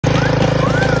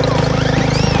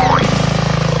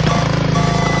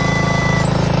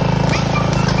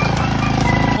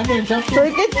Look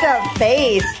at the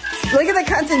face. Look at the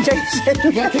concentration.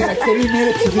 You gotta take like 30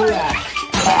 minutes to do that.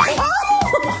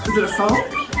 Is it a phone?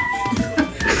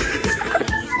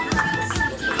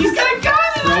 He's got a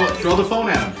gun! Throw the phone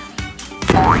at him.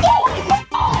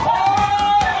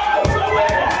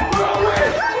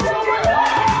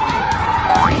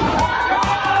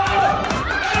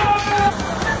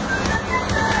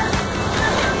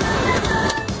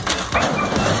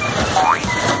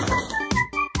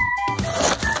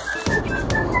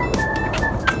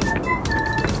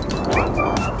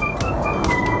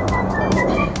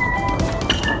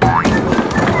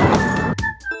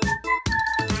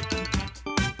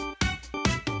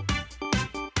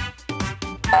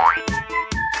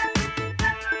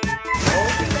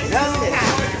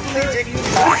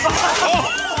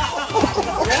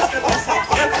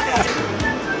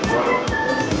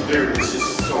 Dude, this is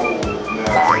so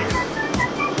nice.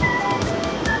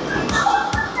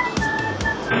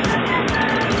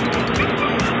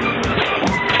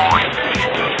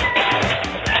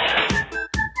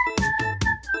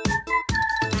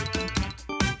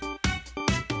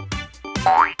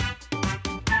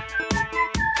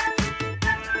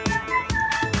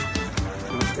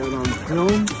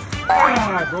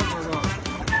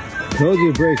 Told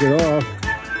you to break it off.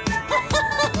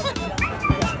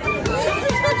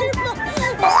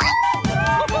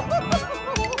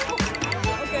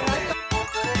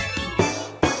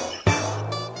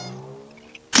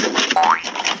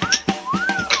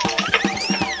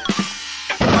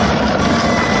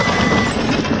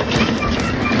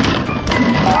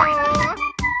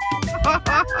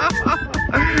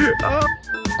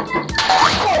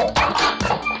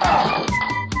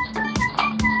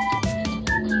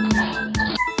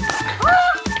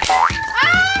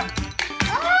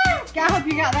 I hope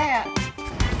you got that.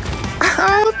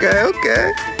 Okay,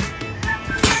 okay.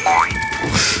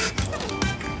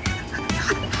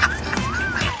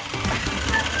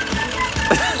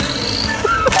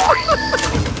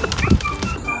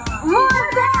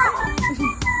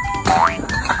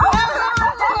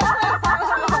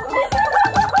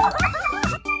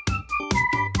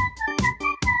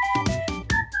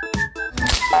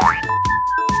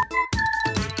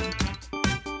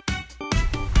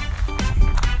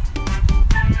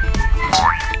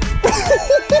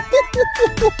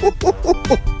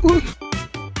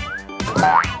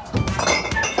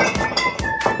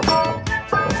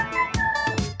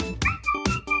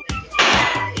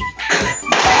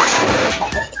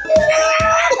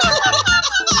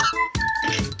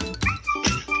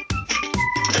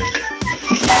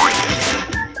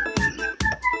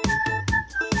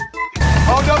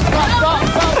 Oh no, stop.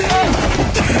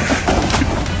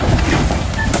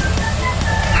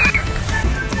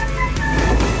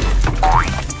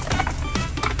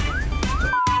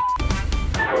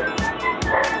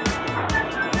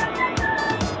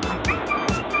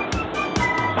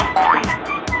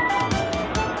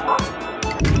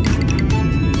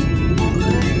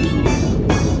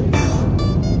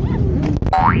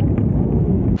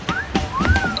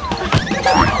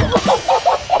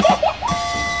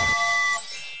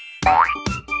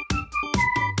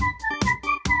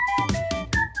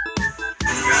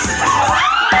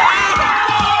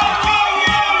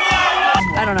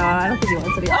 I don't know. I don't think he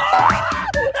wants to be.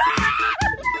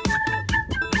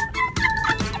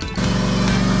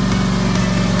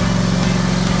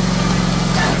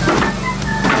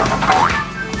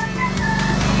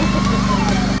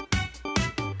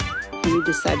 You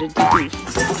decided to do.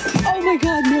 Oh my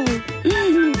God, no!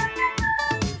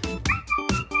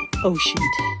 Oh shoot!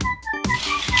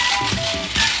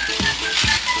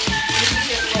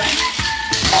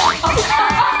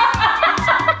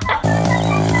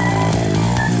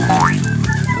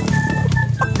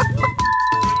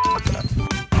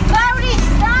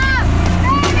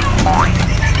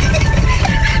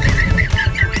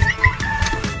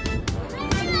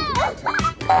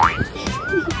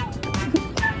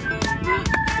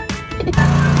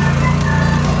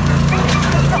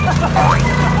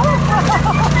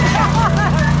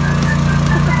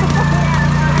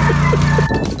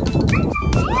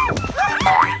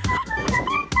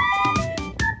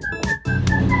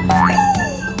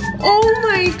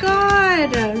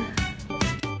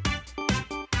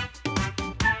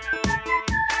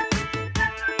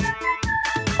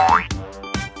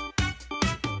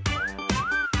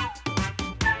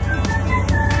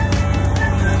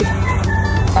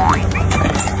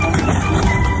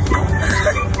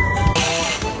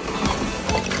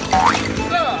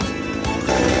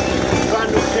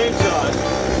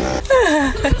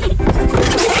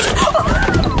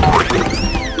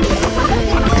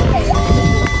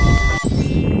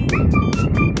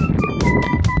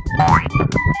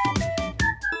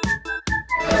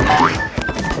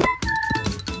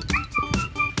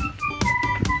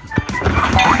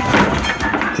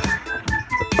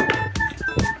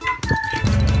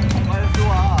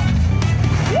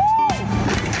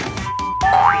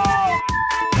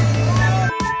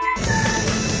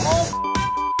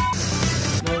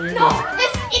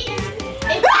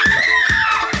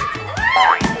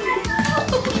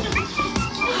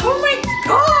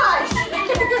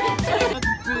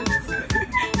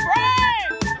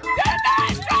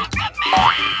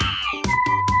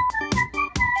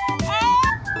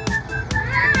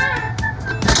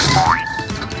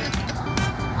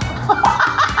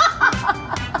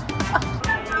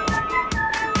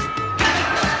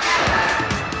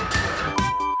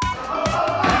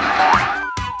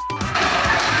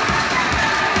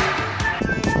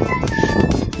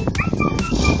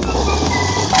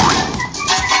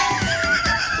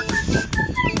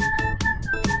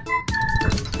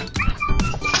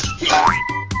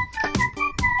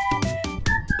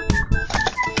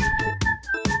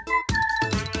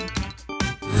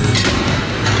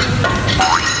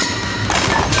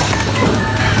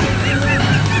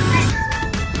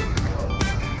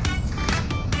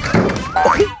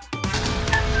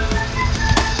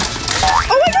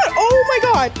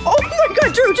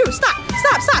 good. Drew, stop.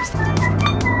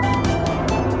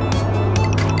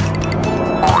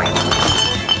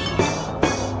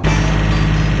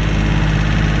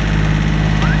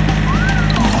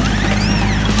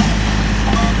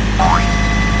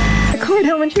 The cord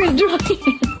helmet trying to dry it.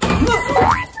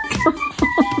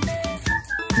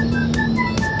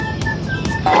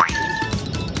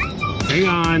 Hang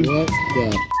on. What the?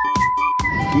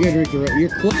 You gotta drink the right. You're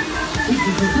close.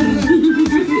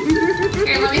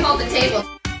 Here, let me hold the table.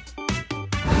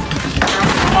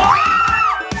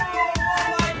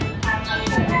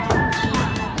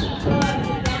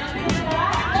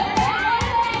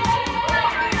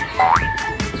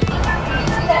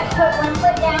 Put one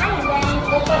foot down and then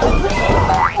lift up the foot.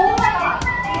 Oh my God.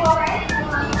 You alright?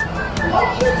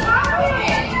 What's your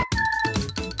happening?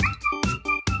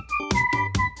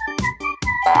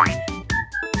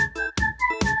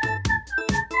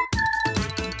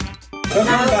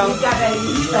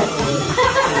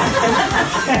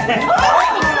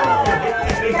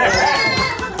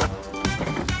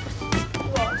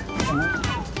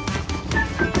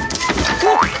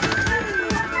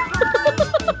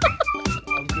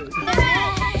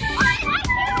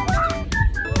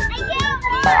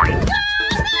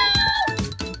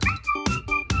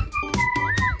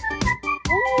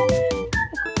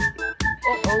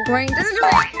 Rain doesn't do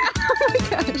it.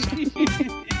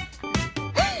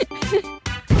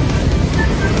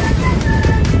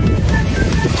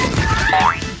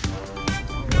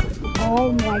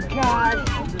 Oh my gosh. Oh my God.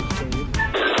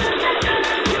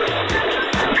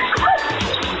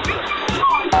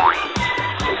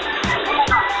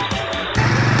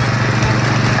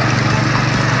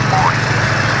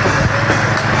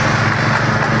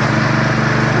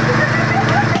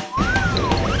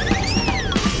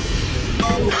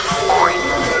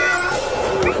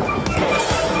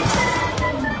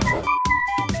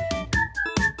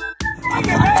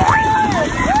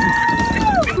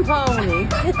 Pony.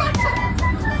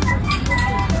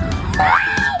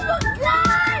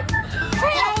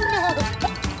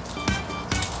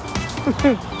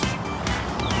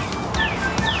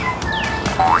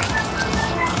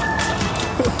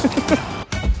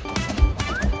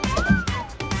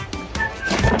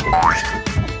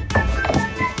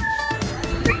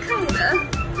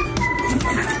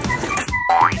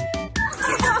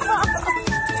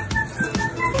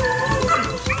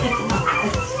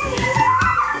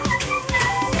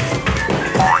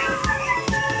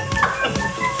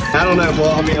 I don't know if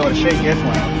I'll be able to shake this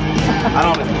one. I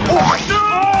don't know. Oh my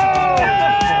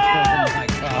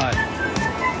God.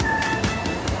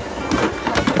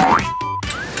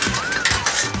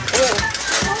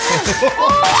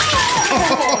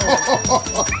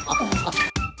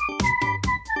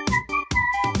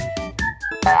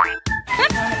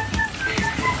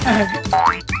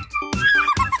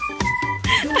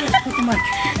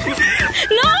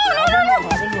 No.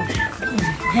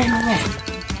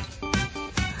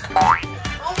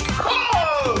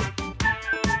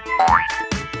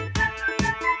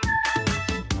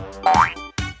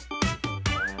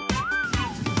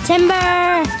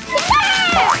 Timber!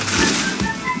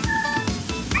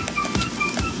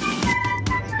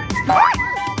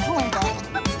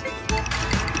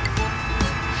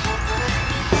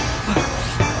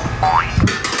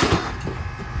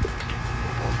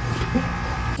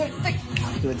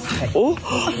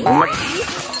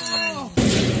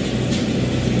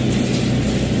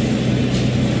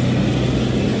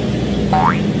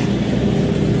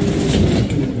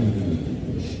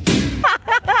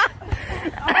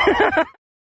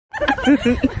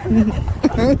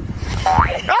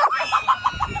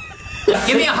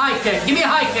 Give me a high kick. Give me a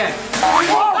high kick.